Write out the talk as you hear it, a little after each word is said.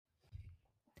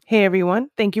Hey everyone,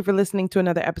 thank you for listening to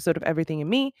another episode of Everything in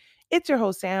Me. It's your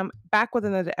host Sam back with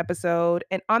another episode.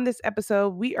 And on this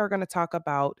episode, we are going to talk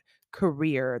about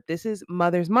career. This is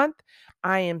Mother's Month.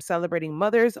 I am celebrating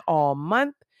mothers all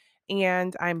month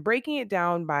and I'm breaking it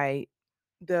down by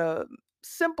the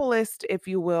simplest, if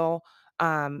you will,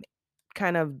 um,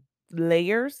 kind of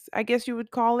layers, I guess you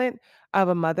would call it, of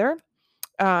a mother.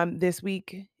 This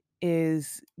week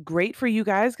is great for you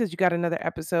guys because you got another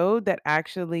episode that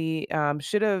actually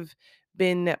should have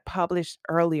been published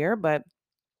earlier, but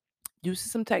due to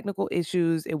some technical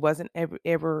issues, it wasn't it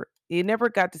never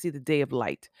got to see the day of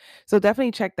light. So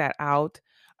definitely check that out.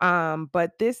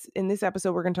 But this in this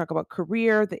episode, we're going to talk about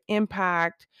career, the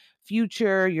impact,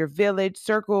 future, your village,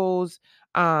 circles,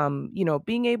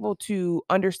 being able to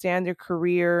understand your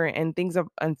career and things of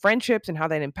and friendships and how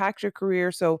that impacts your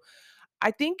career. So I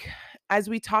think as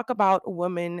we talk about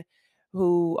women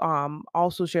who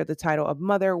also share the title of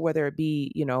mother, whether it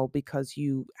be, because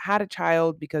you had a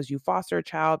child, because you foster a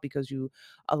child, because you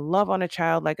love on a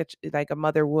child like like a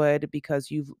mother would,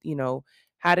 because you've,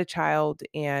 had a child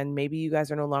and maybe you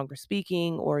guys are no longer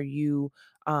speaking or you,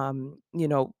 um, you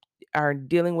know, are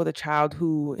dealing with a child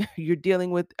who you're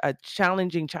dealing with a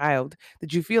challenging child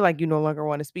that you feel like you no longer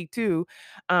want to speak to,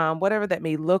 whatever that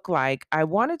may look like. I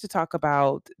wanted to talk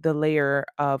about the layer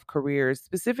of careers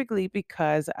specifically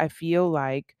because I feel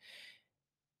like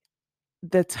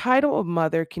the title of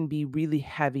mother can be really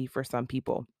heavy for some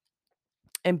people.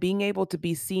 And being able to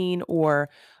be seen or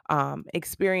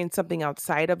experience something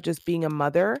outside of just being a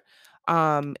mother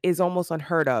is almost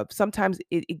unheard of. Sometimes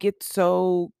it gets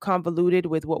so convoluted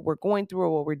with what we're going through or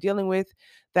what we're dealing with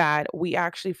that we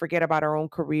actually forget about our own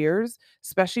careers,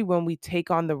 especially when we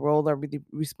take on the role or the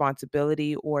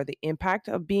responsibility or the impact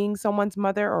of being someone's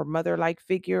mother or mother like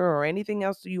figure or anything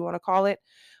else you want to call it.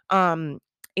 Um,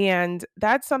 and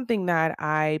that's something that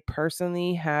I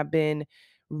personally have been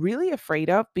really afraid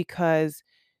of because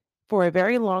for a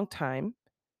very long time,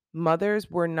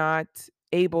 mothers were not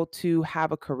able to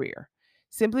have a career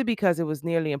simply because it was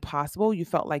nearly impossible. You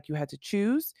felt like you had to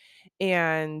choose,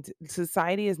 and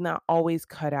society is not always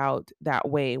cut out that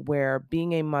way, where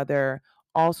being a mother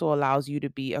also allows you to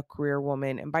be a career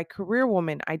woman. And by career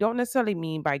woman, I don't necessarily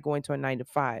mean by going to a 9 to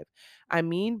 5, I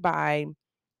mean by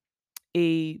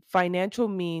a financial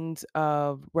means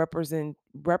of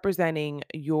representing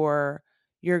your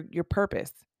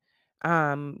purpose,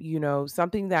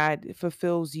 something that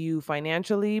fulfills you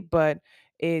financially, but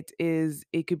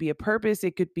it could be a purpose,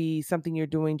 it could be something you're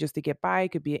doing just to get by, it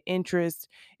could be an interest,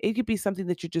 it could be something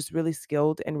that you're just really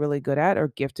skilled and really good at or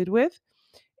gifted with.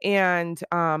 And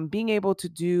being able to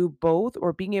do both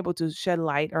or being able to shed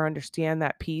light or understand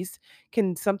that piece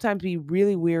can sometimes be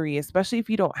really weary, especially if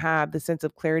you don't have the sense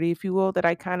of clarity, if you will, that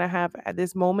I kind of have at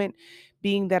this moment,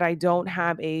 being that I don't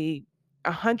have a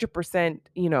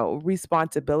 100%,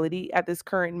 responsibility at this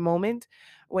current moment.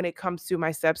 When it comes to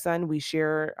my stepson, we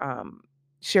share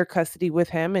custody with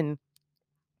him and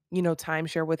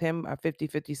timeshare with him, a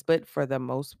 50-50 split for the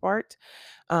most part.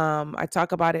 I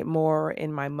talk about it more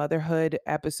in my motherhood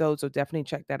episode, so definitely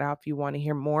check that out if you want to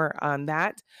hear more on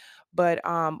that. But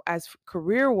as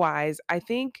career wise, I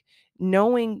think I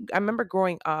remember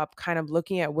growing up kind of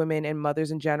looking at women and mothers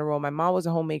in general. My mom was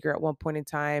a homemaker at one point in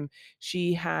time.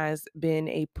 She has been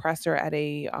a presser at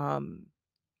a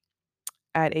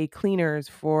cleaners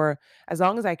for as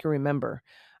long as I can remember.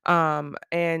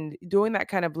 And doing that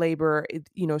kind of labor,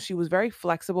 she was very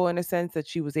flexible in a sense that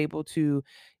she was able to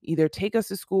either take us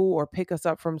to school or pick us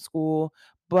up from school,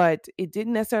 but it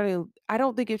didn't necessarily, I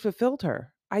don't think it fulfilled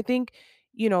her. I think,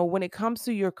 when it comes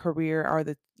to your career or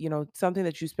something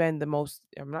that you spend the most,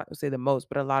 I'm not gonna say the most,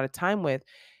 but a lot of time with,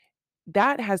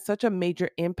 that has such a major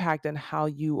impact on how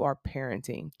you are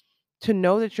parenting. To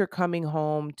know that you're coming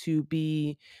home to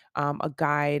be a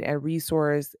guide, a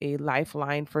resource, a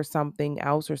lifeline for something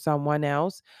else or someone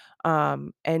else,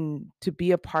 and to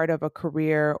be a part of a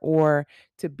career or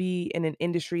to be in an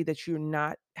industry that you're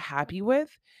not happy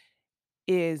with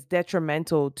is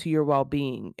detrimental to your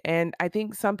well-being. And I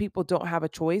think some people don't have a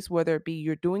choice, whether it be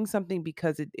you're doing something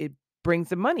because it brings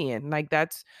the money in. Like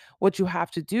that's what you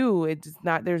have to do. It's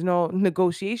not, there's no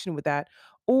negotiation with that.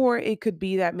 Or it could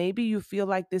be that maybe you feel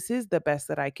like this is the best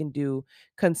that I can do,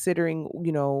 considering,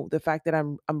 the fact that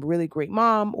I'm a really great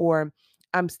mom, or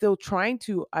I'm still trying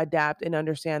to adapt and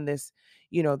understand this,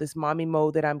 this mommy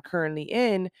mode that I'm currently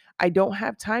in. I don't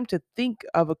have time to think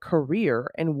of a career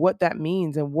and what that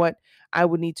means and what I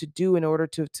would need to do in order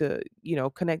to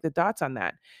connect the dots on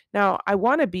that. Now, I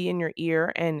want to be in your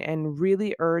ear and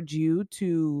really urge you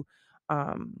to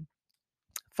um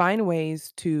find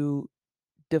ways to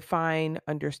define,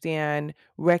 understand,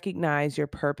 recognize your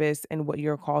purpose and what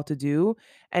you're called to do,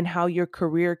 and how your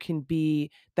career can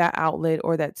be that outlet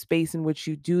or that space in which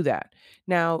you do that.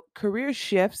 Now, career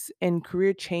shifts and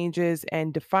career changes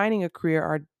and defining a career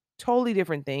are totally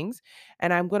different things.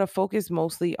 And I'm going to focus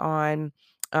mostly on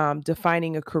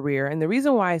defining a career. And the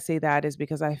reason why I say that is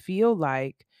because I feel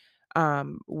like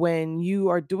when you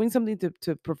are doing something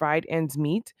to provide ends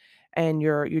meet, and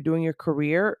you're doing your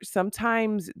career,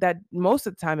 sometimes that most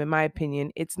of the time, in my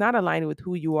opinion, it's not aligned with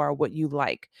who you are, what you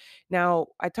like. Now,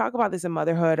 I talk about this in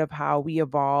motherhood of how we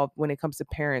evolve when it comes to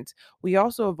parents. We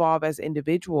also evolve as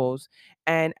individuals.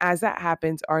 And as that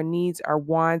happens, our needs, our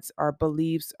wants, our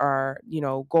beliefs, our,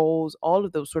 goals, all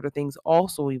of those sort of things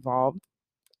also evolve.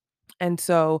 And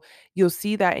so you'll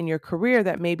see that in your career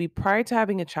that maybe prior to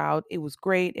having a child, it was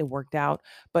great, it worked out.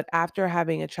 But after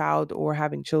having a child or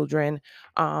having children,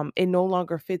 it no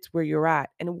longer fits where you're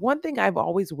at. And one thing I've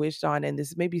always wished on, and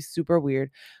this may be super weird,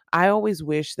 I always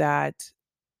wish that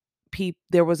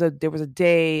there was a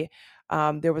day,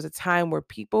 there was a time where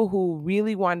people who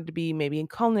really wanted to be maybe in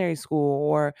culinary school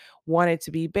or wanted to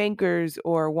be bankers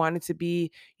or wanted to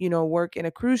be, work in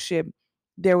a cruise ship,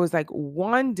 there was like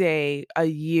one day a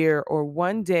year or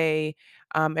one day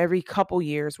every couple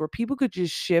years where people could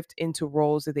just shift into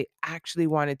roles that they actually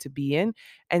wanted to be in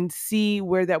and see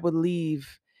where that would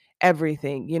leave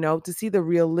everything, to see the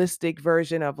realistic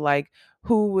version of like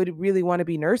who would really want to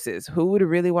be nurses, who would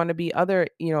really want to be other,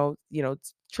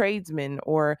 tradesmen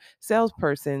or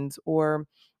salespersons or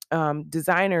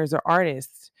designers or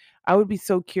artists. I would be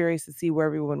so curious to see where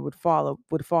everyone would fall.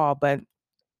 But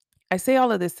I say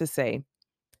all of this to say,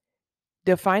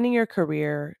 defining your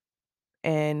career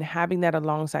and having that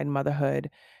alongside motherhood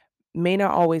may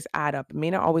not always add up, may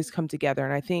not always come together.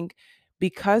 And I think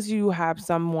because you have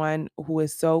someone who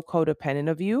is so codependent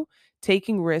of you,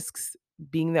 taking risks,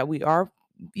 being that we are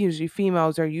usually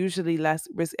females are usually less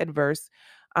risk adverse,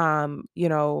 um, you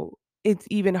know, it's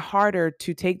even harder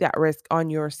to take that risk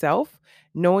on yourself,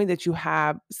 knowing that you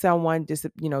have someone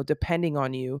depending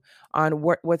on you on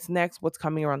what's next, what's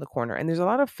coming around the corner. And there's a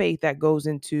lot of faith that goes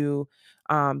into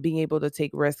being able to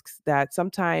take risks that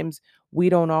sometimes we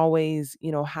don't always,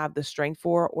 have the strength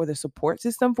for or the support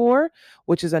system for,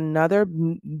 which is another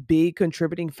big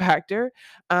contributing factor.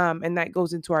 And that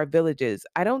goes into our villages.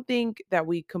 I don't think that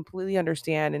we completely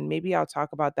understand, and maybe I'll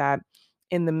talk about that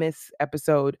in the myths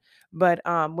episode. But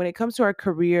when it comes to our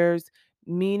careers,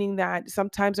 meaning that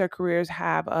sometimes our careers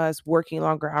have us working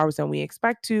longer hours than we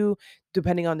expect to,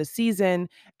 depending on the season,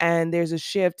 and there's a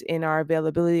shift in our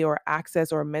availability or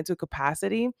access or mental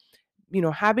capacity,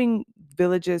 having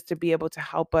villages to be able to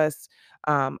help us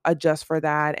adjust for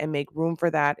that and make room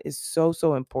for that is so,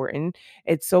 so important.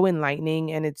 It's so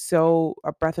enlightening and it's so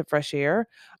a breath of fresh air.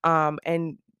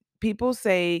 And people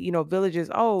say, villages,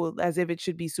 oh, as if it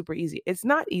should be super easy. It's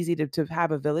not easy to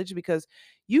have a village because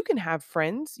you can have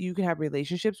friends, you can have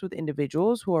relationships with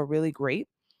individuals who are really great.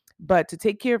 But to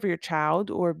take care of your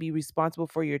child or be responsible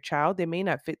for your child, they may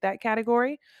not fit that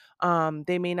category.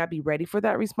 They may not be ready for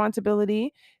that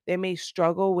responsibility. They may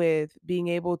struggle with being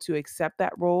able to accept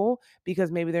that role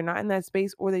because maybe they're not in that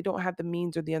space or they don't have the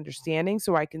means or the understanding.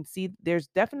 So I can see there's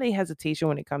definitely hesitation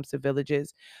when it comes to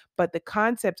villages. But the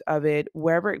concept of it,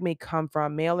 wherever it may come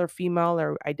from, male or female,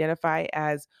 or identify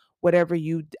as whatever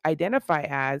you identify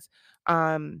as,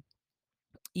 um,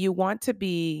 you want to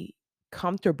be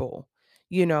comfortable,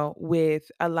 with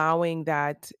allowing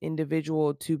that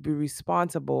individual to be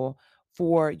responsible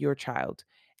for your child.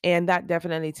 And that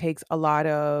definitely takes a lot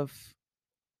of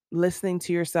listening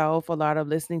to yourself, a lot of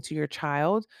listening to your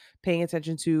child, paying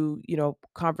attention to,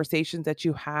 conversations that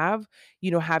you have,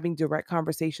 having direct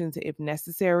conversations if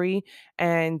necessary,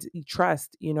 and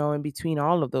trust, in between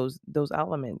all of those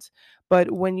elements.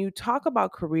 But when you talk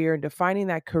about career and defining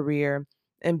that career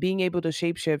and being able to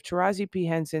shapeshift, Taraji P.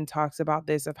 Henson talks about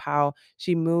this of how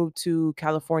she moved to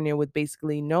California with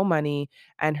basically no money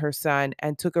and her son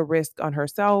and took a risk on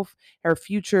herself, her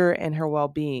future, and her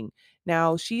well-being.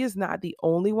 Now, she is not the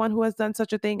only one who has done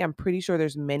such a thing. I'm pretty sure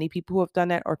there's many people who have done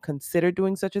that or considered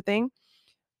doing such a thing,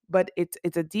 but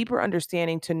it's a deeper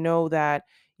understanding to know that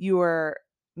you are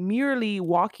merely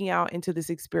walking out into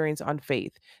this experience on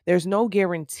faith. There's no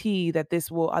guarantee that this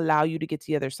will allow you to get to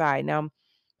the other side. Now,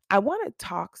 I want to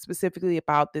talk specifically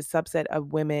about this subset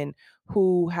of women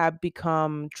who have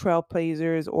become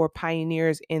trailblazers or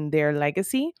pioneers in their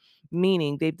legacy,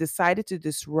 meaning they've decided to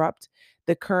disrupt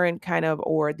the current kind of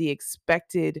or the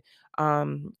expected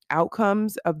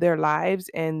outcomes of their lives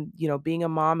and being a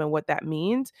mom and what that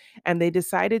means, and they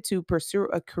decided to pursue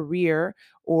a career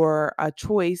or a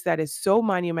choice that is so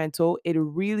monumental it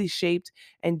really shaped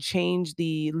and changed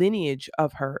the lineage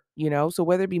of her. So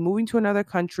whether it be moving to another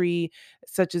country,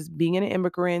 such as being an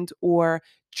immigrant, or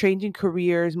changing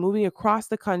careers, moving across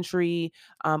the country,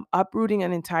 uprooting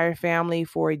an entire family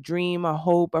for a dream, a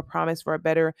hope, a promise for a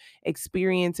better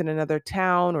experience in another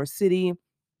town or city,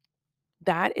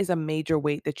 that is a major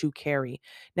weight that you carry.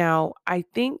 Now, I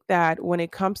think that when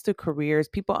it comes to careers,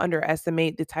 people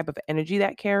underestimate the type of energy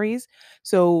that carries.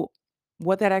 So,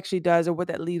 what that actually does or what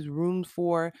that leaves room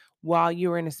for while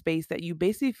you're in a space that you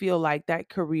basically feel like that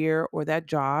career or that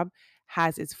job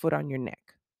has its foot on your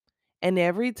neck. And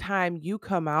every time you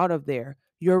come out of there,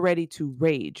 you're ready to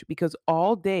rage because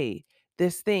all day,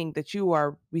 this thing that you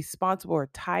are responsible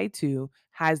or tied to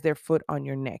has their foot on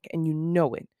your neck and you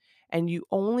know it. And you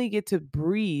only get to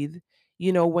breathe,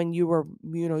 when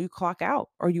you clock out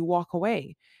or you walk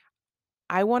away.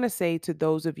 I want to say to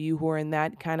those of you who are in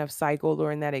that kind of cycle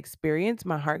or in that experience,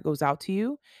 my heart goes out to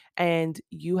you. And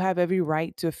you have every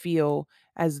right to feel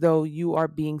as though you are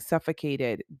being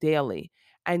suffocated daily.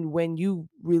 And when you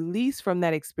release from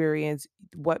that experience,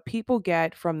 what people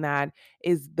get from that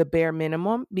is the bare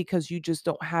minimum because you just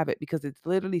don't have it, because it's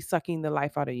literally sucking the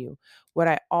life out of you. What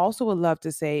I also would love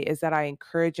to say is that I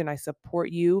encourage and I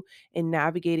support you in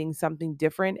navigating something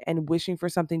different and wishing for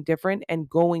something different and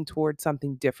going towards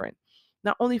something different,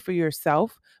 not only for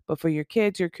yourself, but for your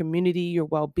kids, your community, your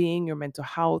well being, your mental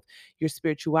health, your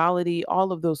spirituality,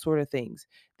 all of those sort of things.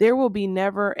 There will be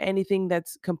never anything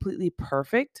that's completely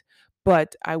perfect,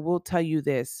 but I will tell you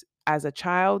this. As a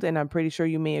child, and I'm pretty sure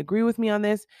you may agree with me on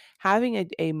this, having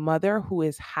a mother who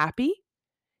is happy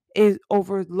is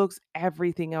overlooks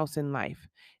everything else in life.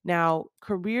 Now,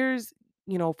 careers,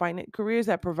 careers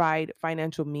that provide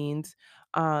financial means,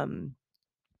 um,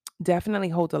 definitely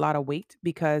holds a lot of weight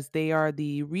because they are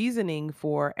the reasoning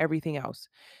for everything else.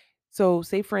 So,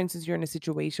 say for instance, you're in a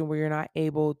situation where you're not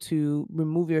able to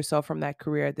remove yourself from that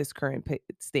career at this current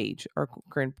stage or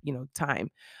current, time.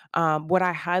 What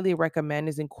I highly recommend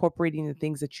is incorporating the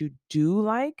things that you do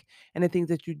like and the things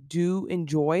that you do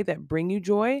enjoy that bring you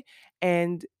joy.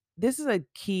 And this is a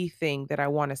key thing that I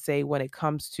want to say when it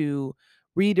comes to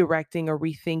redirecting or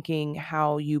rethinking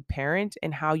how you parent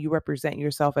and how you represent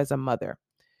yourself as a mother.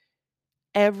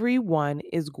 Everyone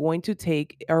is going to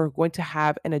take or going to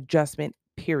have an adjustment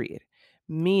period,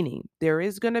 meaning there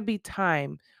is going to be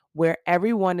time where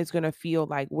everyone is going to feel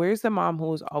like, where's the mom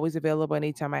who is always available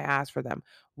anytime I ask for them?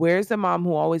 Where's the mom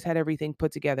who always had everything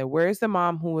put together? Where's the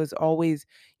mom who was always,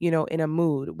 in a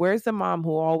mood? Where's the mom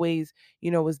who always,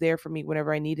 was there for me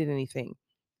whenever I needed anything?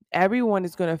 Everyone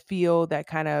is going to feel that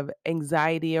kind of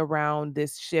anxiety around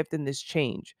this shift and this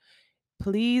change.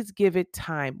 Please give it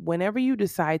time. Whenever you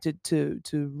decide to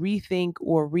rethink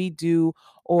or redo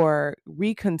or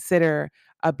reconsider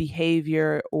a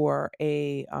behavior or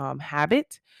a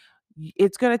habit,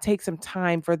 it's going to take some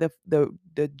time for the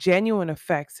genuine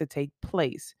effects to take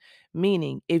place.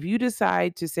 Meaning, if you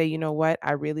decide to say, you know what,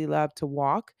 I really love to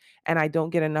walk and I don't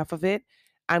get enough of it,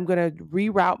 I'm going to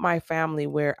reroute my family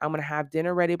where I'm going to have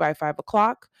dinner ready by 5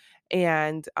 o'clock,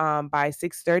 and by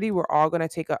 6:30 we're all going to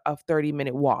take a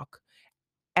 30-minute walk.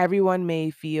 Everyone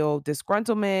may feel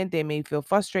disgruntlement, they may feel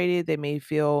frustrated, they may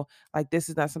feel like this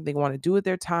is not something they want to do with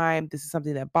their time, this is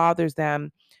something that bothers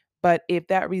them. But if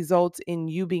that results in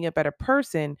you being a better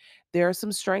person, there's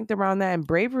some strength around that and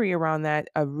bravery around that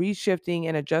of reshifting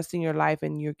and adjusting your life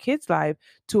and your kids' life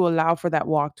to allow for that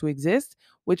walk to exist,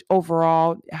 which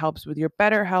overall helps with your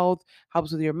better health,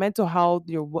 helps with your mental health,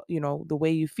 the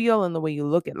way you feel and the way you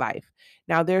look at life.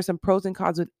 Now, there's some pros and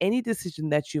cons with any decision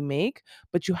that you make,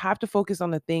 but you have to focus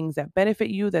on the things that benefit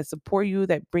you, that support you,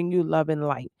 that bring you love and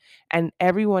light. And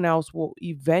everyone else will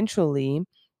eventually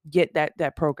get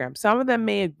that program. Some of them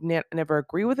may never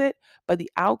agree with it, but the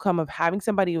outcome of having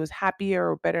somebody who is happier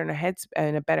or better in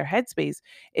a better headspace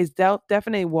is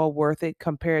definitely well worth it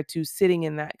compared to sitting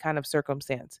in that kind of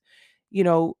circumstance.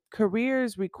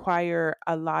 Careers require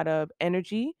a lot of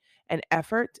energy and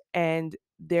effort, and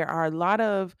there are a lot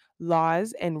of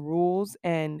laws and rules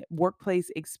and workplace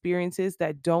experiences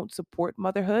that don't support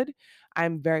motherhood.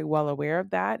 I'm very well aware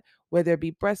of that, whether it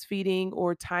be breastfeeding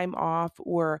or time off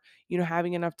or,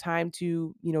 having enough time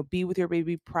to, be with your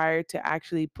baby prior to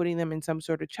actually putting them in some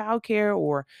sort of childcare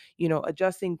or,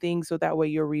 adjusting things so that way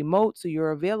you're remote, so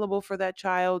you're available for that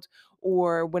child,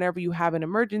 or whenever you have an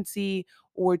emergency,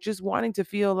 or just wanting to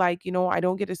feel like, I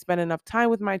don't get to spend enough time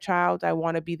with my child. I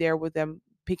want to be there with them,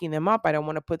 picking them up. I don't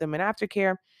want to put them in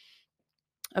aftercare.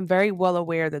 I'm very well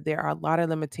aware that there are a lot of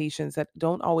limitations that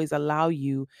don't always allow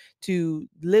you to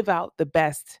live out the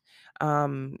best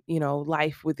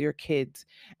life with your kids.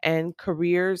 And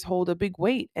careers hold a big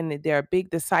weight and they're a big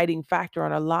deciding factor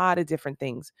on a lot of different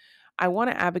things. I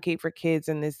want to advocate for kids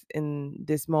in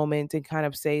this moment and kind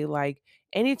of say like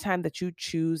anytime that you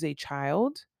choose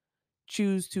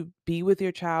to be with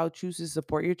your child, choose to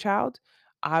support your child,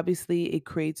 obviously it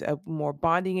creates a more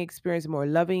bonding experience, a more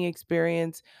loving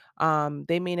experience.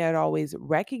 They may not always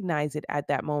recognize it at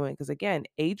that moment because again,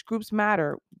 age groups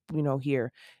matter,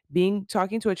 here. Being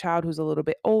talking to a child who's a little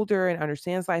bit older and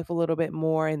understands life a little bit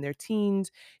more in their teens,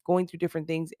 going through different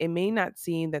things, it may not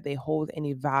seem that they hold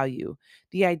any value.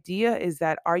 The idea is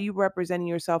that are you representing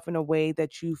yourself in a way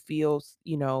that you feel,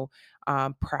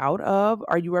 proud of?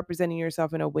 Are you representing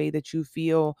yourself in a way that you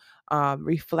feel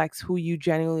reflects who you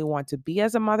genuinely want to be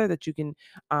as a mother, that you can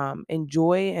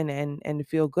enjoy and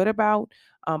feel good about?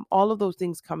 All of those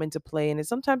things come into play, and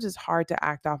sometimes it's hard to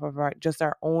act off of just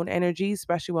our own energy,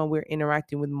 especially when we're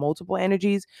interacting with multiple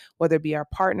energies, whether it be our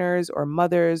partners or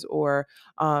mothers or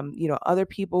other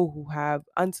people who have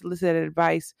unsolicited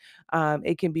advice.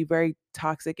 It can be very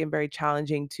toxic and very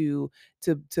challenging to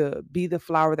be the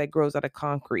flower that grows out of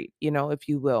concrete, if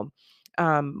you will.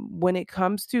 When it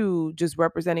comes to just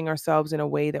representing ourselves in a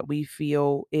way that we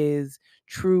feel is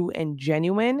true and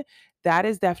genuine, that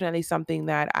is definitely something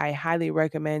that I highly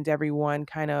recommend everyone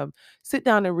kind of sit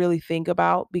down and really think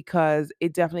about because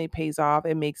it definitely pays off.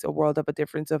 It makes a world of a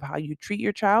difference of how you treat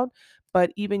your child,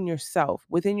 but even yourself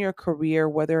within your career,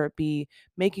 whether it be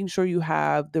making sure you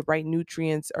have the right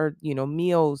nutrients or,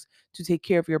 meals to take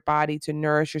care of your body, to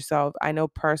nourish yourself. I know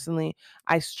personally,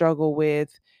 I struggle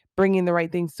with bringing the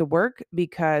right things to work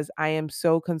because I am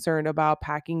so concerned about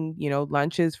packing,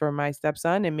 lunches for my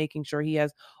stepson and making sure he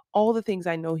has all the things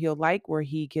I know he'll like where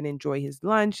he can enjoy his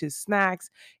lunch, his snacks,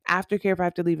 aftercare. If I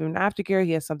have to leave him in aftercare,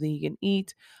 he has something he can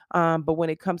eat. But when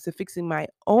it comes to fixing my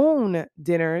own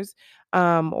dinners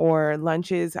or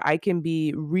lunches, I can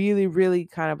be really, really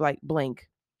kind of like blank.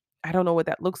 I don't know what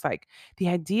that looks like. The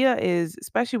idea is,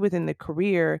 especially within the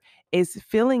career, is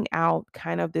filling out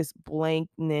kind of this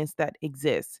blankness that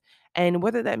exists. And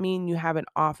whether that mean you have an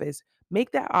office,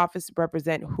 make that office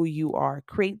represent who you are.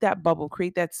 Create that bubble,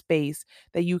 create that space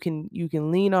that you can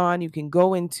lean on, you can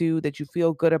go into that you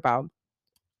feel good about.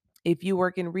 If you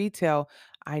work in retail,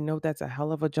 I know that's a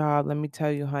hell of a job, let me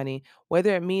tell you, honey.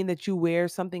 Whether it mean that you wear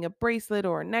something, a bracelet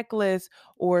or a necklace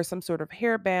or some sort of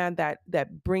hairband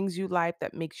that brings you life,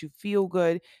 that makes you feel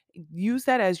good, use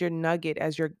that as your nugget,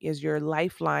 as your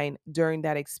lifeline during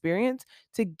that experience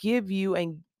to give you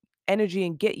and energy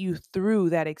and get you through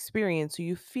that experience so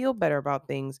you feel better about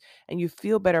things and you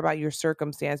feel better about your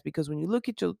circumstance because when you look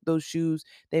at those shoes,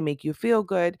 they make you feel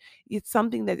good. It's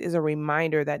something that is a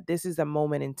reminder that this is a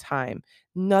moment in time.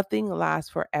 Nothing lasts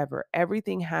forever.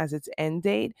 Everything has its end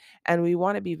date, and we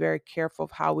want to be very careful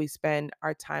of how we spend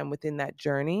our time within that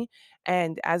journey.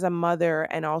 And as a mother,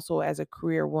 and also as a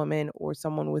career woman or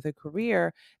someone with a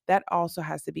career, that also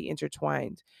has to be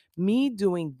intertwined. Me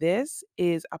doing this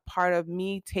is a part of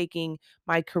me taking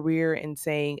my career and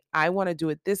saying, I want to do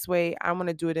it this way. I want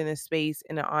to do it in a space,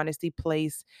 in an honesty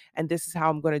place, and this is how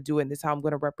I'm going to do it. And this is how I'm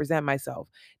going to represent myself.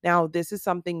 Now, this is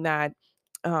something that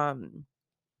um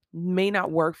may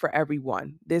not work for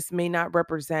everyone. This may not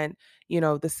represent,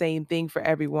 the same thing for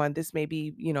everyone. This may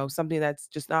be, something that's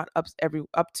just not up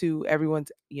to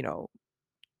everyone's,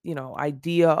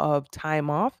 idea of time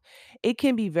off. It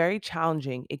can be very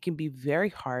challenging. It can be very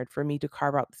hard for me to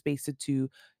carve out the space to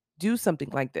do something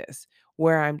like this,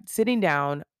 where I'm sitting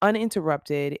down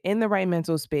uninterrupted in the right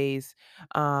mental space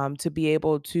to be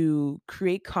able to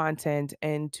create content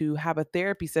and to have a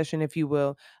therapy session, if you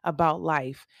will, about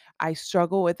life. I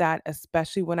struggle with that,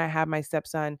 especially when I have my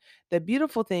stepson. The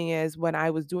beautiful thing is, when I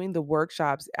was doing the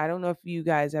workshops, I don't know if you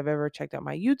guys have ever checked out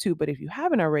my YouTube, but if you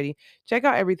haven't already, check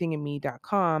out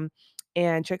everythinginme.com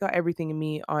and check out Everything in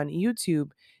Me on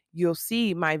YouTube. You'll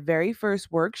see my very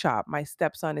first workshop. My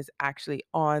stepson is actually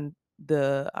on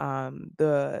the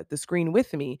screen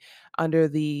with me under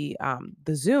the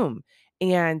Zoom,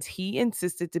 and he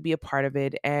insisted to be a part of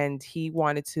it, and he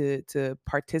wanted to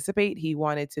participate. He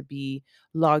wanted to be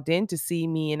logged in to see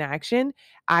me in action.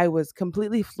 I was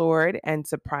completely floored and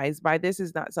surprised by this.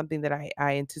 Is not something that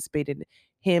I anticipated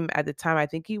him at the time. I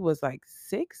think he was like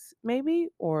 6 maybe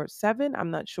or 7,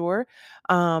 I'm not sure.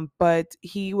 But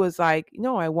he was like,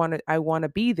 "No, I want to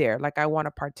be there. Like I want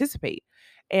to participate."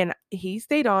 And he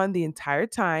stayed on the entire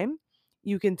time.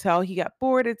 You can tell he got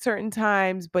bored at certain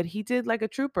times, but he did like a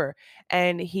trooper.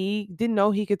 And he didn't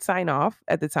know he could sign off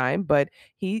at the time, but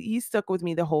he stuck with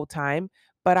me the whole time.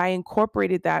 but I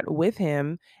incorporated that with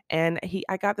him, and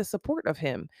I got the support of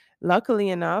him. Luckily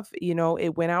enough,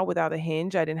 it went out without a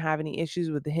hinge. I didn't have any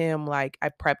issues with him. Like, I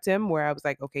prepped him where I was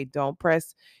like, okay, don't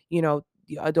press, don't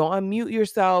unmute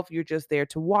yourself. You're just there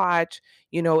to watch,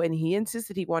 and he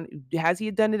insisted has he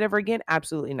done it ever again?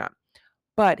 Absolutely not,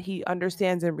 but he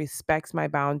understands and respects my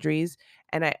boundaries.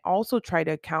 And I also try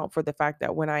to account for the fact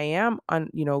that when I am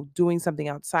doing something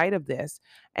outside of this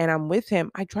and I'm with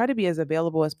him, I try to be as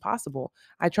available as possible.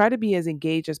 I try to be as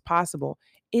engaged as possible.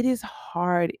 It is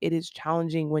hard, it is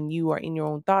challenging when you are in your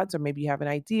own thoughts, or maybe you have an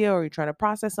idea, or you're trying to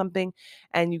process something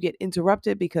and you get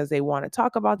interrupted because they want to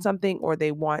talk about something, or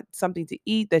they want something to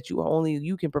eat that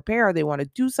you can prepare, or they want to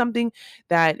do something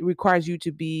that requires you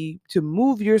to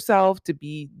move yourself, to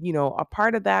be, a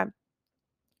part of that.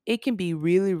 It can be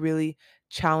really, really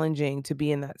challenging to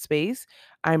be in that space.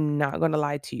 I'm not going to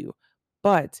lie to you.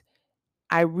 But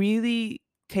I really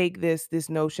take this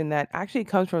notion that actually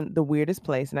comes from the weirdest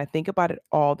place, and I think about it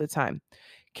all the time.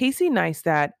 Casey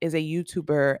Neistat is a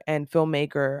YouTuber and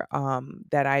filmmaker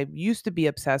that I used to be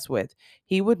obsessed with.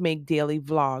 He would make daily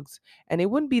vlogs, and it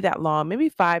wouldn't be that long, maybe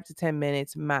 5 to 10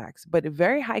 minutes max, but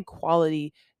very high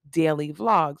quality daily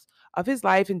vlogs of his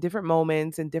life in different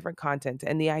moments and different content.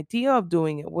 And the idea of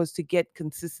doing it was to get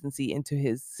consistency into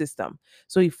his system.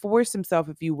 So he forced himself,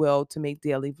 if you will, to make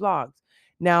daily vlogs.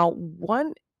 Now,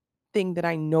 one thing that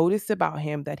I noticed about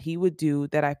him that he would do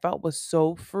that I felt was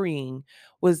so freeing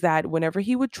was that whenever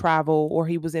he would travel or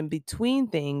he was in between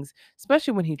things,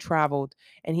 especially when he traveled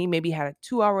and he maybe had a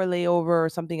 2 hour layover or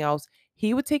something else,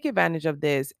 he would take advantage of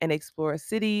this and explore a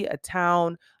city, a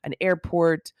town, an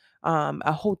airport,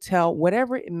 a hotel,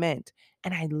 whatever it meant.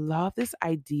 And I love this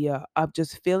idea of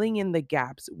just filling in the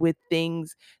gaps with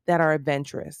things that are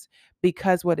adventurous,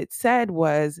 because what it said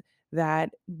was that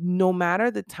no matter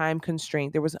the time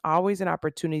constraint, there was always an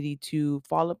opportunity to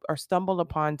fall or stumble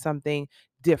upon something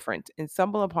different and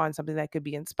stumble upon something that could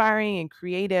be inspiring and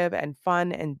creative and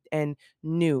fun and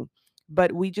new.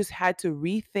 But we just had to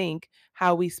rethink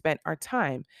how we spent our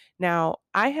time. Now,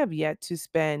 I have yet to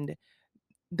spend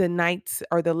the nights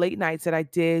or the late nights that I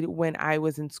did when I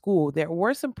was in school. There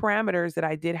were some parameters that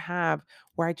I did have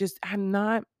where I'm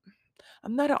not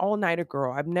an all-nighter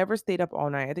girl. I've never stayed up all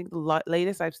night. I think the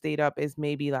latest I've stayed up is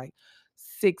maybe like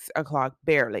 6 o'clock,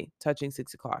 barely touching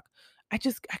 6 o'clock. I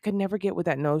could never get with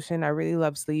that notion. I really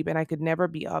love sleep and I could never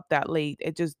be up that late.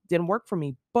 It just didn't work for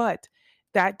me. But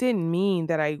that didn't mean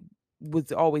that I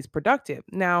was always productive.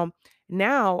 Now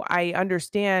I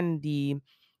understand the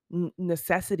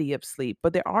necessity of sleep,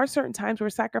 but there are certain times where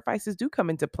sacrifices do come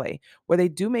into play, where they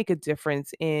do make a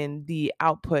difference in the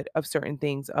output of certain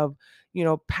things, of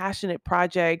passionate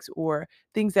projects or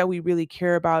things that we really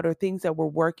care about or things that we're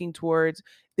working towards.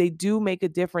 They do make a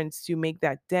difference to make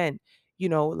that dent.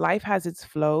 Life has its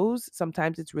flows.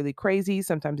 Sometimes it's really crazy,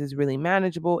 sometimes it's really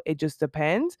manageable. It just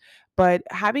depends. But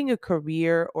having a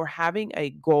career or having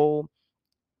a goal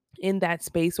in that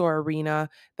space or arena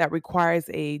that requires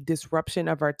a disruption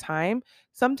of our time,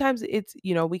 sometimes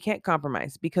we can't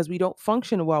compromise because we don't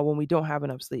function well when we don't have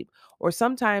enough sleep. Or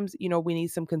sometimes, we need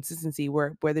some consistency,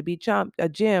 whether it be a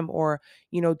gym, or,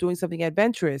 doing something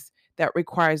adventurous that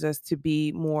requires us to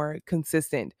be more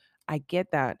consistent. I get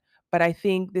that. But I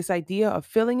think this idea of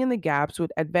filling in the gaps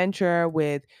with adventure,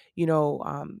 with,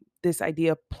 this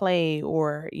idea of play,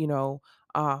 or,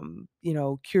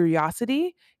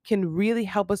 curiosity, can really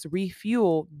help us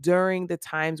refuel during the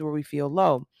times where we feel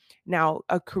low. Now,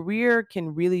 a career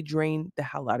can really drain the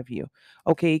hell out of you.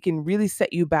 Okay. It can really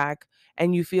set you back,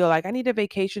 and you feel like I need a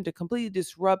vacation to completely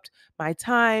disrupt my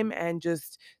time and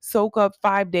just soak up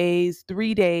 5 days,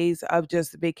 3 days of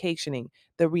just vacationing.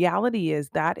 The reality is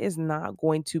that is not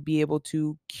going to be able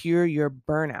to cure your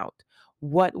burnout.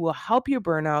 What will help your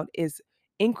burnout is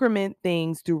increment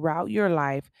things throughout your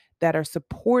life that are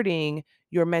supporting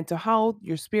your mental health,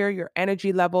 your spirit, your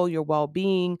energy level, your well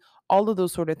being, all of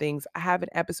those sort of things. I have an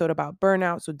episode about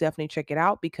burnout, so definitely check it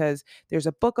out because there's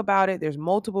a book about it. There's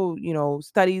multiple,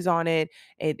 studies on it,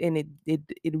 and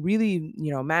it really,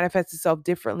 manifests itself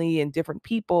differently in different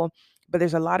people. But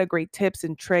there's a lot of great tips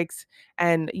and tricks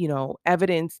and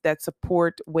evidence that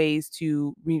support ways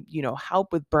to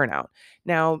help with burnout.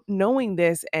 Now, knowing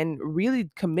this and really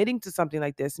committing to something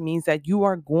like this means that you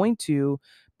are going to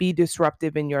be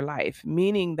disruptive in your life,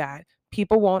 meaning that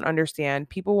people won't understand,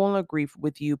 people won't agree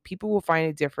with you, people will find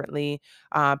it differently.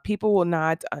 People will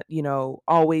not,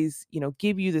 always,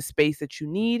 give you the space that you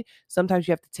need. Sometimes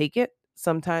you have to take it.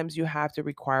 Sometimes you have to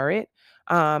require it.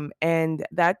 And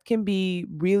that can be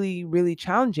really, really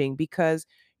challenging because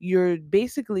you're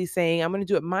basically saying, I'm going to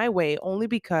do it my way only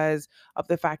because of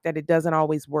the fact that it doesn't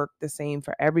always work the same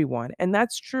for everyone. And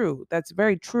that's true. That's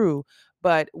very true.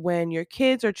 But when your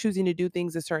kids are choosing to do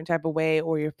things a certain type of way,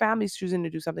 or your family's choosing to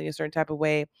do something a certain type of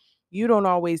way, you don't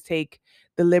always take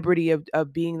the liberty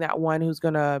of being that one who's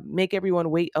going to make everyone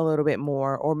wait a little bit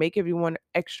more or make everyone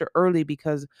extra early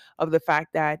because of the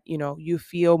fact that, you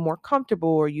feel more comfortable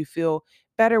or you feel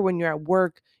better when you're at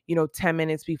work, 10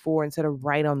 minutes before instead of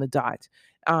right on the dot.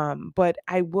 But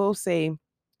I will say,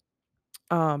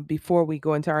 before we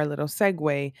go into our little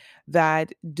segue,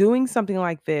 that doing something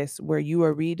like this, where you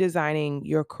are redesigning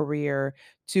your career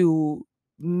to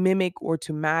mimic or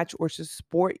to match or to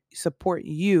support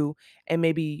you and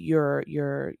maybe your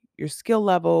skill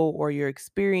level or your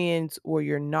experience or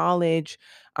your knowledge,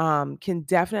 can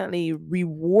definitely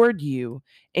reward you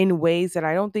in ways that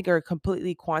I don't think are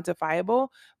completely quantifiable.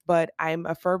 But I'm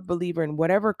a firm believer in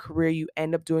whatever career you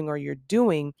end up doing or you're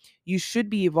doing, you should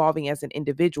be evolving as an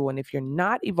individual. And if you're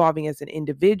not evolving as an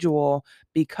individual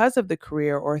because of the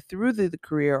career or through the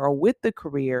career or with the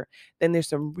career, then there's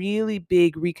some really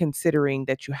big reconsidering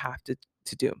that you have to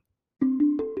do.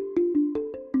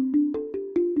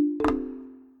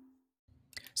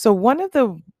 So, one of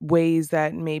the ways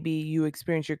that maybe you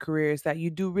experience your career is that you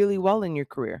do really well in your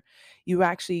career. You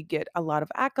actually get a lot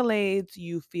of accolades.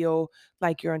 You feel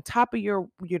like you're on top of your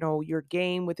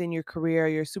game within your career.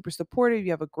 You're super supportive.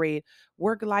 You have a great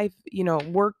work life,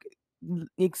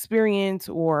 experience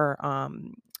or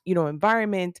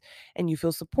environment, and you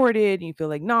feel supported and you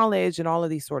feel acknowledged and all of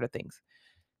these sort of things.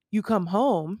 You come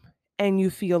home and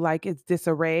you feel like it's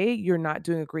disarray, you're not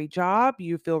doing a great job,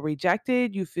 you feel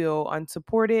rejected, you feel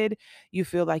unsupported, you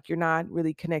feel like you're not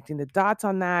really connecting the dots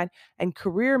on that. And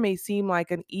career may seem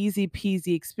like an easy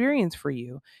peasy experience for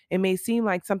you. It may seem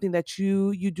like something that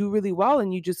you do really well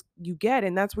and you get,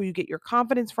 and that's where you get your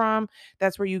confidence from,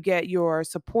 that's where you get your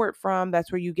support from,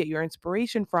 that's where you get your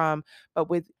inspiration from. But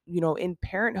with, in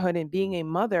parenthood and being a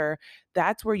mother,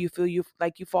 that's where you feel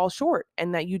like you fall short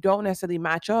and that you don't necessarily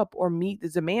match up or meet the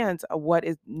demands of what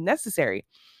is necessary.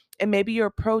 And maybe your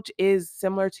approach is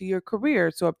similar to your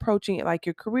career. So approaching it like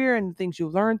your career and the things you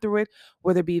learn through it,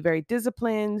 whether it be very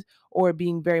disciplined or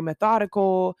being very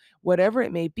methodical, whatever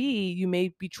it may be, you may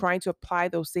be trying to apply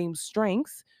those same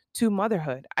strengths to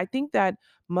motherhood. I think that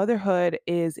motherhood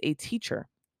is a teacher.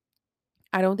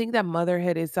 I don't think that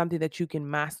motherhood is something that you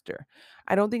can master.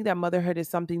 I don't think that motherhood is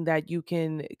something that you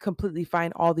can completely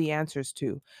find all the answers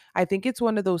to. I think it's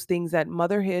one of those things that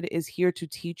motherhood is here to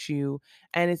teach you,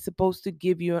 and it's supposed to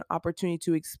give you an opportunity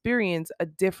to experience a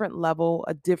different level,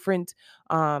 a different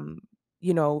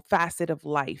facet of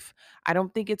life. I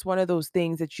don't think it's one of those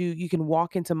things that you can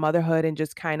walk into motherhood and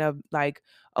just kind of like,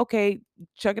 okay,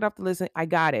 check it off the list. I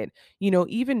got it.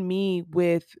 Even me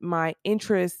with my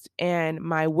interest and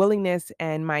my willingness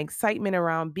and my excitement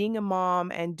around being a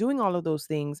mom and doing all of those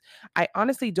things, I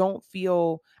honestly don't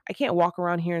feel I can't walk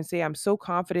around here and say I'm so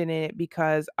confident in it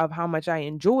because of how much I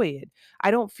enjoy it.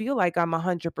 I don't feel like I'm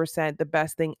 100% the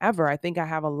best thing ever. I think I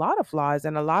have a lot of flaws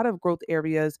and a lot of growth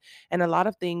areas and a lot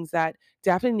of things that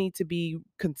definitely need to be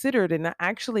considered. And that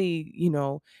actually,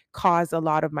 cause a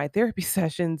lot of my therapy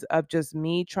sessions of just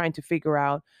me trying to figure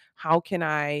out how can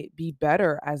I be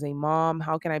better as a mom?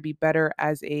 How can I be better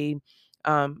as a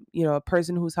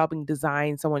person who's helping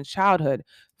design someone's childhood?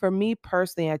 For me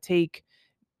personally, I take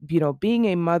being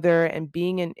a mother and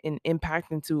being an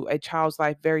impact into a child's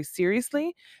life very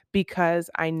seriously because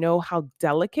I know how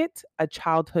delicate a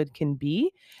childhood can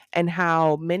be and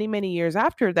how many, many years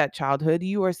after that childhood,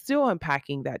 you are still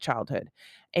unpacking that childhood.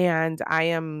 And I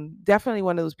am definitely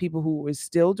one of those people who is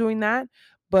still doing that.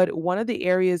 But one of the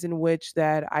areas in which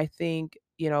that I think,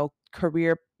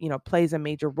 career, plays a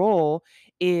major role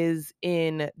is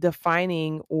in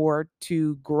defining or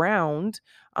to ground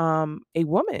a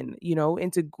woman,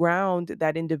 and to ground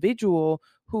that individual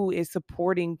who is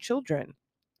supporting children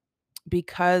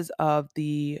because of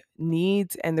the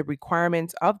needs and the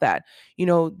requirements of that.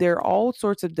 There are all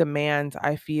sorts of demands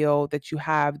I feel that you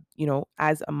have,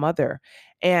 as a mother.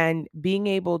 And being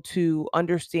able to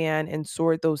understand and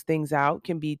sort those things out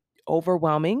can be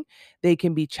overwhelming. They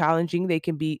can be challenging. They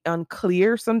can be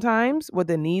unclear sometimes what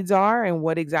the needs are and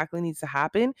what exactly needs to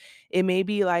happen. It may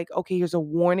be like, okay, here's a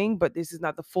warning, but this is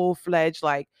not the full-fledged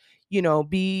like,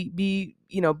 be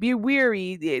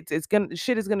weary, it's gonna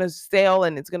shit is gonna sail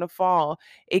and it's gonna fall.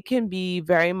 It can be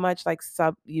very much like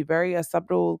very a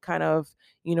subtle kind of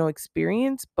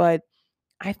experience. But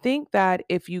I think that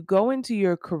if you go into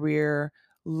your career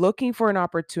looking for an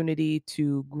opportunity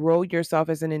to grow yourself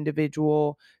as an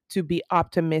individual, to be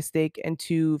optimistic and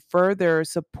to further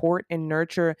support and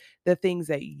nurture the things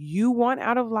that you want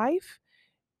out of life,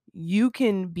 you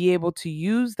can be able to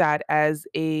use that as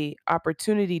a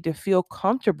opportunity to feel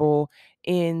comfortable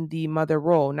in the mother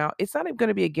role. Now, it's not going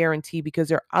to be a guarantee because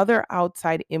there are other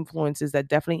outside influences that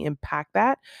definitely impact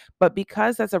that, but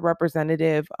because that's a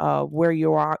representative of where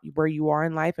you are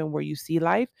in life and where you see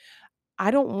life,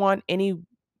 I don't want any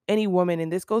woman,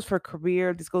 and this goes for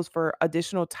career, this goes for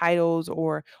additional titles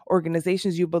or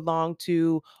organizations you belong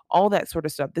to, all that sort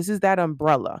of stuff. This is that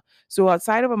umbrella. So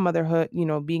outside of a motherhood,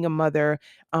 being a mother,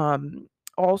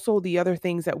 also the other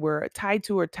things that we're tied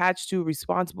to or attached to,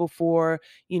 responsible for,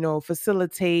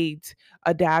 facilitate,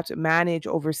 adapt, manage,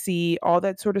 oversee, all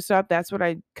that sort of stuff. That's what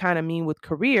I kind of mean with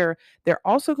career. They're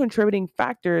also contributing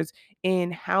factors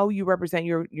in how you represent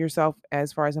yourself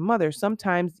as far as a mother.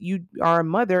 Sometimes you are a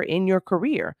mother in your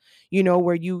career,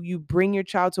 where you bring your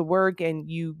child to work and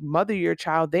you mother your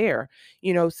child there.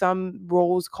 Some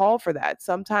roles call for that.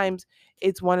 Sometimes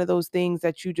it's one of those things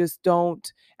that you just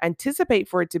don't anticipate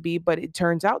for it to be, but it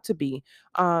turns out to be.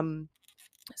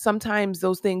 Sometimes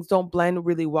those things don't blend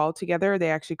really well together.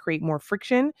 They actually create more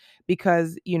friction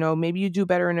because, maybe you do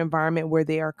better in an environment where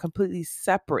they are completely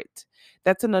separate.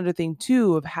 That's another thing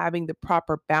too of having the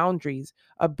proper boundaries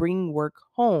of bringing work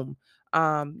home.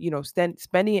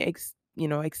 Spending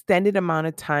extended amount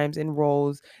of times in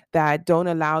roles that don't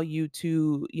allow you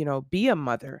to, be a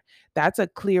mother. That's a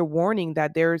clear warning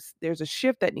that there's a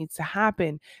shift that needs to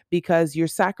happen because you're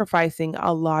sacrificing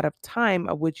a lot of time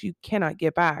of which you cannot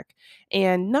get back.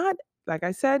 And not, like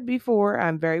I said before,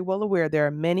 I'm very well aware there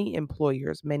are many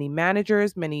employers, many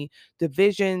managers, many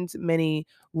divisions, many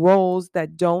roles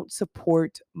that don't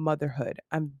support motherhood.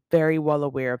 I'm very well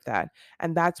aware of that.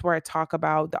 And that's where I talk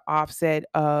about the offset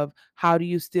of how do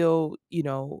you still,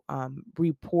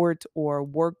 report or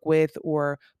work with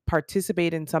or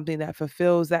participate in something that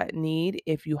fulfills that need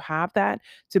if you have that,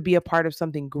 to be a part of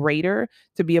something greater,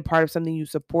 to be a part of something you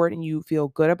support and you feel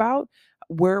good about.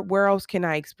 Where else can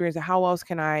I experience it? How else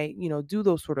can I, do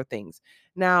those sort of things?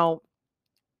 Now,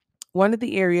 one of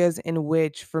the areas in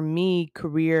which for me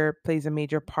career plays a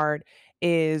major part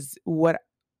is what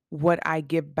I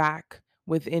give back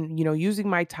within, using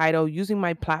my title, using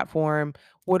my platform.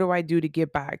 What do I do to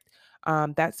give back?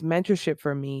 That's mentorship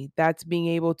for me. That's being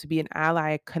able to be an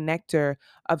ally, a connector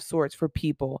of sorts for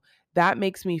people. That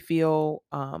makes me feel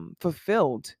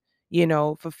fulfilled.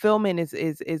 Fulfillment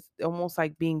is almost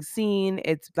like being seen.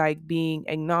 It's like being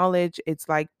acknowledged. It's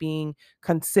like being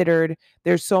considered.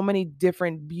 There's so many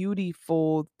different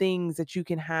beautiful things that you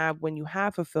can have when you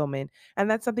have fulfillment,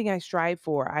 and that's something I strive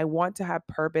for. I want to have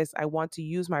purpose. I want to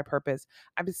use my purpose.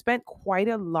 I've spent quite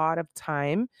a lot of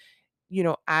time,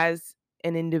 as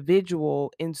an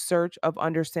individual in search of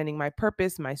understanding my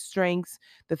purpose, my strengths,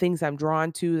 the things I'm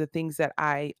drawn to, the things that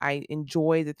I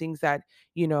enjoy, the things that,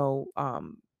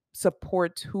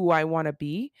 support who I want to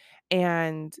be.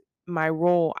 And my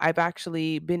role, I've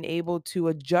actually been able to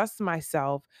adjust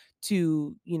myself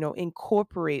to,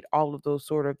 incorporate all of those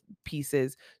sort of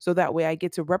pieces so that way I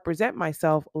get to represent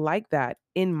myself like that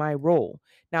in my role.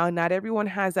 Now, not everyone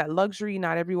has that luxury,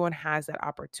 not everyone has that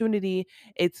opportunity.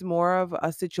 It's more of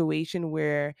a situation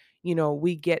where,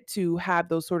 we get to have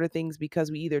those sort of things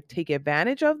because we either take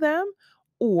advantage of them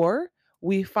or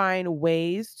we find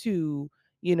ways to,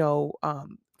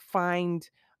 find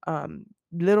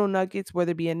little nuggets,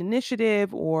 whether it be an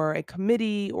initiative or a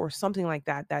committee or something like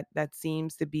that, that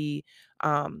seems to be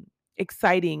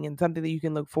exciting and something that you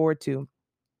can look forward to.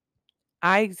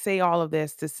 I say all of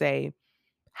this to say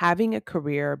having a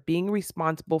career, being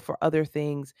responsible for other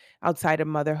things outside of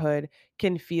motherhood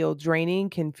can feel draining,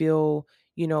 can feel,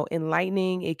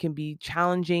 enlightening. It can be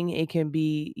challenging. It can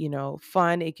be,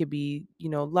 fun. It can be,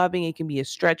 loving. It can be a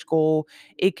stretch goal.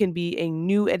 It can be a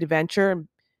new adventure.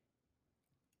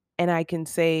 And I can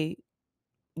say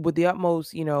with the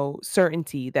utmost,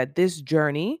 certainty that this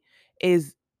journey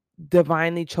is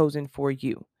divinely chosen for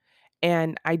you.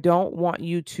 And I don't want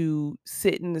you to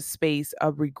sit in the space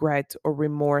of regret or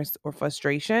remorse or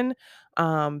frustration,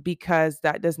 because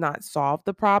that does not solve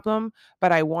the problem.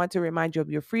 But I want to remind you of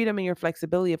your freedom and your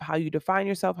flexibility of how you define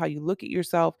yourself, how you look at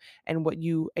yourself, and what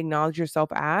you acknowledge yourself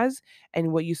as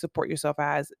and what you support yourself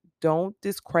as. Don't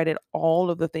discredit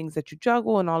all of the things that you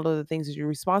juggle and all of the things that you're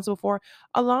responsible for,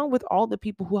 along with all the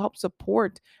people who help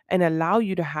support and allow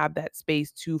you to have that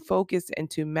space to focus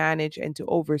and to manage and to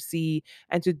oversee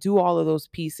and to do all of those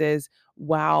pieces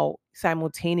while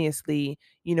simultaneously,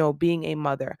 being a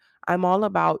mother. I'm all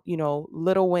about,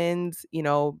 little wins,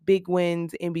 big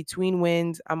wins, in between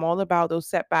wins. I'm all about those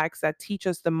setbacks that teach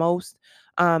us the most.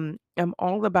 I'm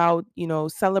all about,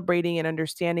 celebrating and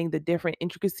understanding the different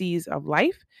intricacies of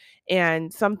life.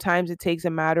 And sometimes it takes a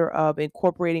matter of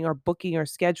incorporating or booking or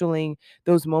scheduling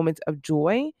those moments of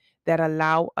joy that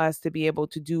allow us to be able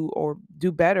to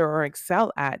do better or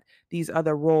excel at these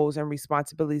other roles and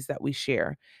responsibilities that we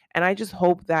share. And I just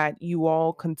hope that you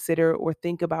all consider or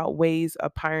think about ways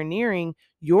of pioneering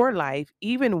your life,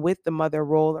 even with the mother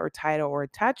role or title or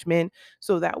attachment,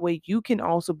 so that way you can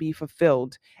also be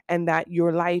fulfilled and that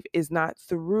your life is not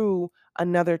through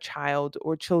another child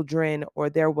or children or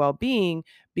their well being,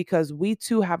 because we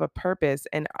too have a purpose.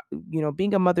 And,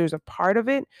 being a mother is a part of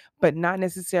it, but not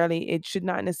necessarily, it should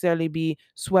not necessarily be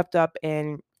swept up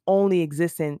and only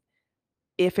existent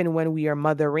if and when we are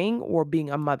mothering or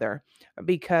being a mother,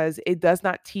 because it does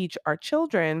not teach our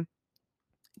children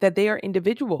that they are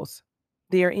individuals.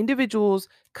 They are individuals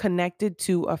connected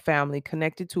to a family,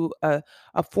 connected to a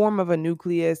form of a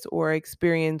nucleus or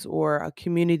experience or a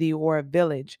community or a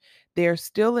village. They're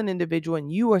still an individual,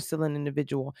 and you are still an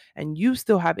individual, and you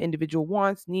still have individual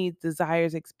wants, needs,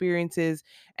 desires, experiences,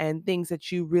 and things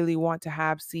that you really want to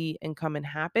have, see, and come and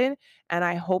happen. And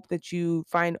I hope that you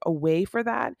find a way for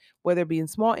that, whether it be in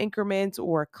small increments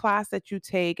or a class that you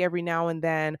take every now and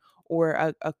then,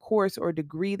 or a course or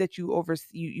degree that you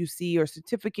oversee, you see, or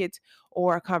certificate,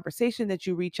 or a conversation that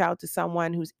you reach out to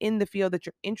someone who's in the field that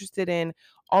you're interested in.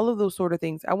 All of those sort of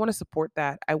things, I want to support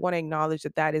that. I want to acknowledge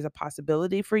that that is a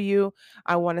possibility for you.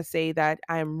 I want to say that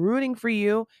I am rooting for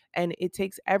you, and it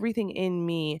takes everything in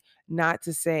me not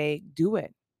to say do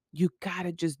it. You got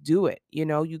to just do it.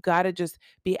 You got to just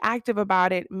be active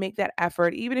about it, make that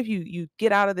effort. Even if you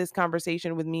get out of this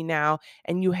conversation with me now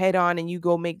and you head on and you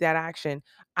go make that action,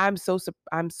 I'm so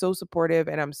supportive,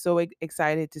 and I'm so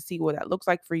excited to see what that looks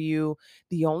like for you.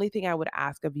 The only thing I would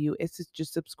ask of you is to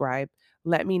just subscribe.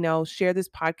 Let me know. Share this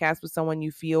podcast with someone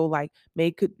you feel like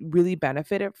may could really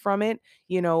benefit from it.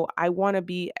 I want to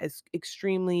be as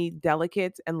extremely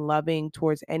delicate and loving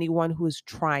towards anyone who is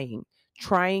trying.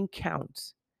 Trying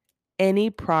counts.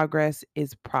 Any progress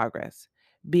is progress.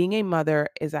 Being a mother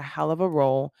is a hell of a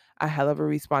role, a hell of a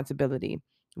responsibility.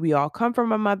 We all come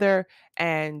from a mother,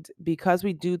 and because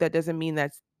we do, that doesn't mean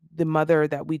that's the mother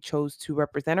that we chose to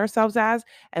represent ourselves as.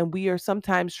 And we are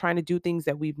sometimes trying to do things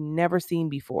that we've never seen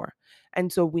before.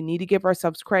 And so we need to give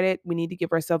ourselves credit. We need to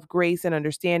give ourselves grace and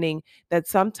understanding that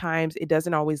sometimes it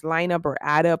doesn't always line up or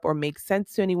add up or make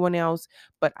sense to anyone else.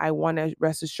 But I want to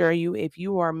rest assure you, if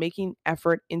you are making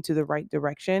effort into the right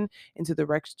direction, into the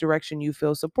direction you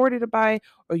feel supported by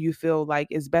or you feel like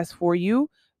is best for you,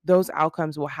 those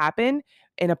outcomes will happen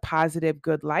in a positive,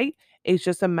 good light. It's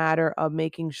just a matter of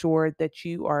making sure that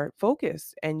you are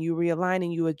focused and you realign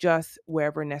and you adjust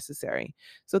wherever necessary.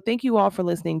 So, thank you all for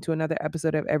listening to another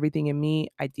episode of Everything in Me.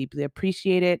 I deeply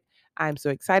appreciate it. I'm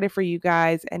so excited for you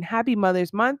guys, and happy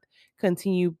Mother's Month.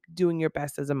 Continue doing your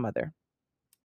best as a mother.